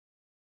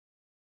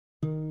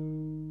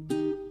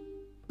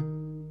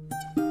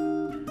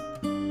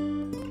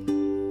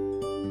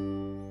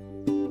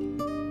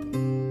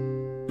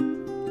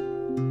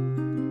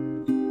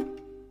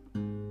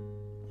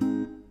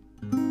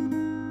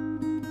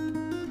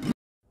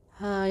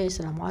Hi,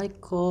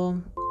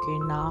 Assalamualaikum. Okay,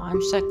 now I'm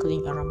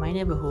cycling around my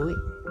neighborhood.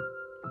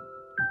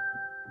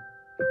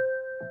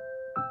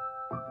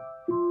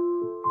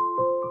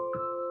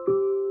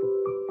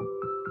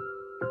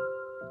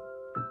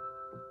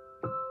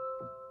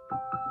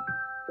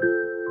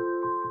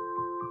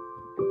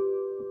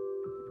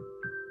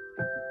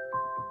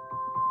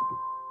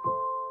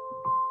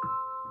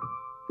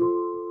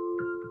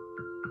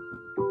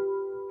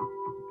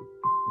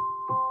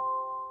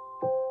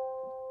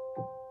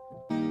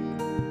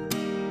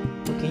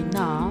 Okay,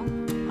 now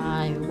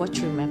I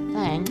watering my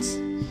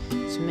plants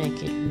to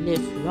make it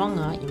live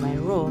longer in my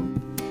room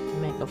to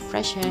make a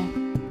fresh air.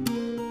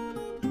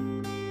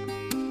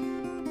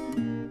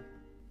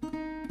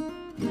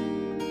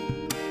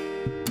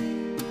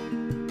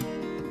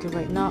 Okay,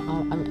 right now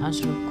I'm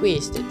answering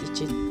quiz that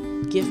teacher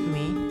give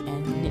me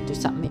and need to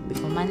submit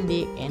before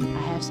Monday, and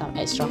I have some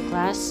extra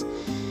class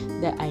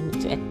that I need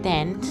to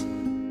attend.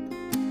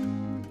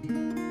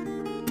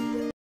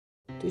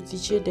 To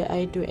teacher that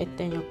I do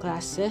attend your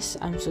classes,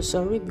 I'm so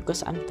sorry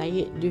because I'm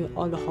tired doing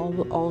all the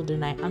homework all the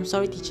night. I'm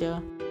sorry,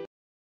 teacher.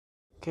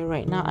 Okay,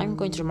 right now I'm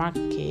going to the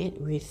market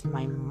with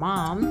my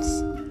mom's.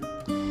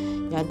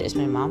 Yeah, that's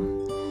my mom.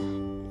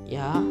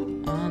 Yeah,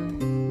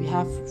 and we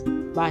have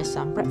buy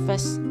some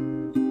breakfast.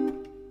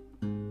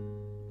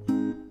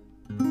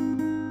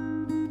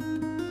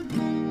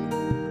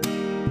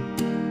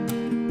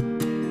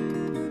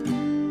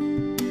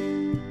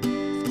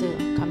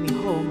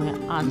 My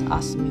aunt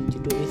asked me to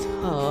do with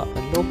her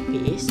a low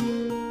pace.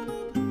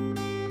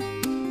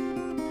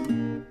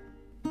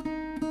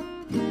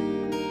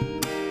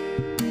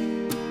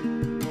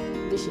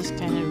 This is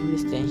kind of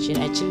release tension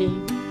actually.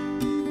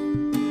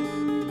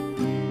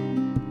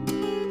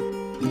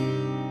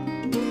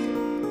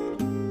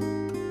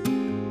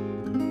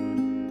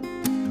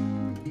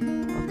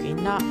 Okay,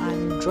 now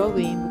I'm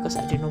drawing because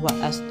I don't know what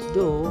else to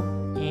do,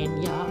 and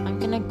yeah, I'm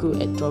kinda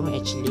good at drawing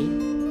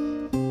actually.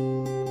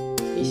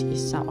 This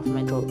is some of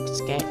my drawing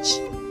sketch.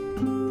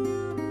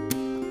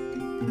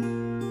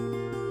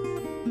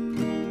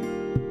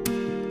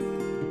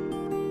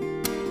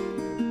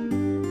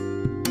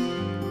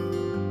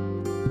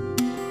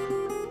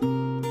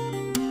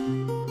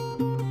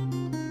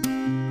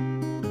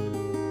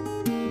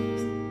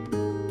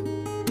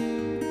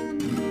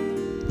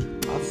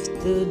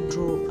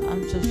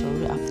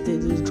 After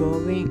the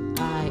drawing,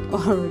 I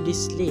already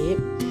sleep.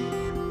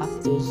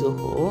 After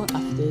Zuhur,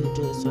 after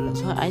the solat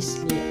Zuhur, I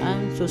sleep.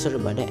 I'm so sorry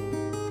about that.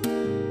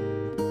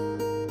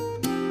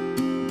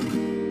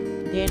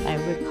 Then I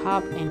wake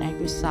up and I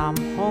do some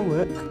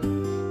homework.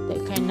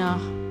 That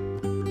kinda,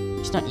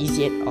 it's not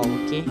easy at all,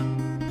 okay?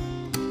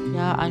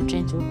 Yeah, I'm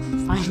trying to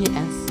find the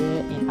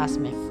answer and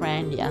ask my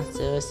friend the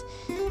answers,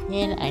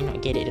 and I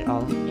not get it at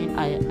all. And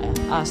I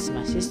ask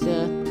my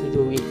sister to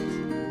do it.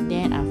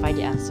 Then I find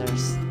the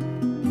answers.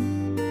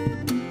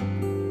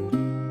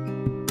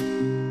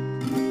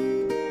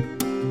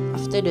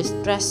 After the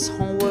stress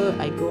homework,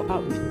 I go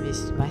out with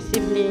my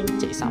siblings,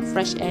 take some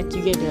fresh air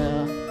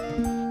together.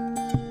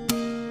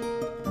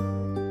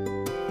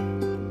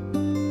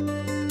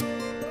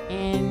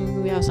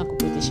 And we have some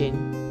competition.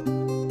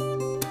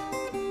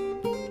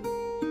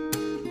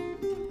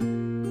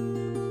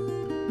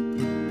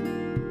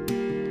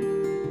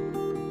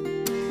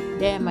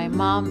 Then my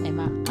mom and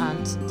my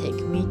aunt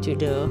take me to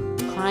the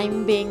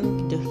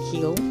climbing the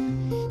hill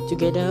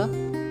together.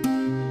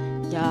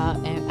 Yeah,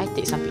 and I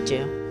take some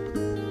picture.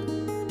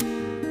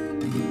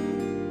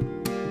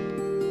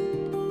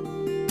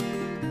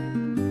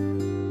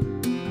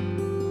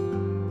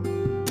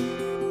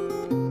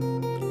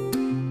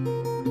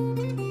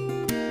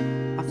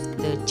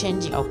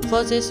 Changing our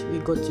clothes, we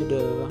go to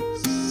the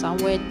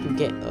somewhere to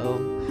get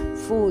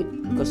food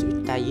because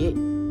we're tired,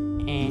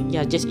 and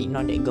yeah, just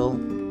ignore that girl.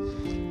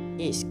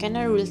 It's kind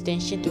of real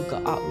tension to go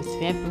out with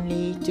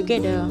family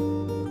together.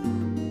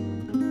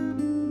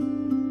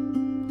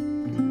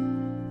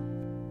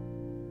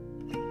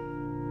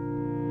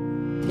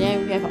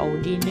 Then we have our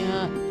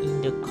dinner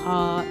in the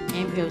car,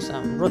 and we have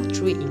some road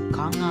trip in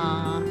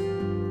Kanga.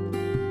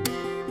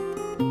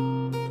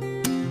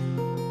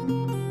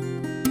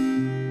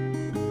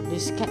 The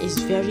sky is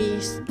very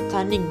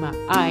stunning my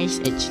eyes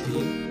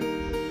actually.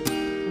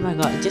 Oh my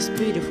god, just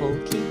beautiful,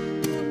 okay?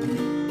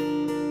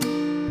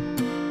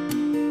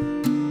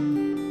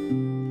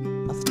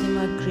 After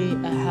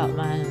Maghrib, I help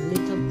my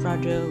little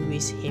brother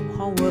with him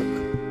homework.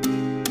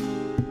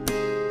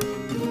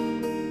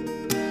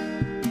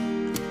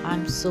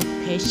 I'm so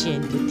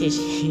patient to teach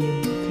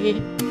him,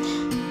 okay?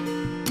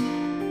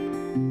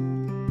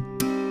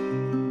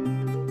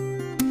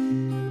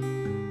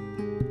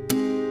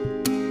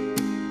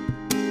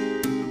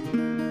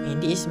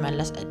 This is my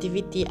last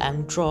activity.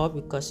 I'm draw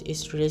because it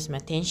releases my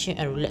tension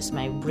and relax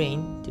my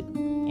brain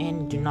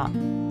and do not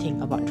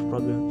think about the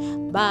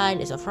problem. Bye,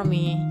 that's all from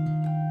me.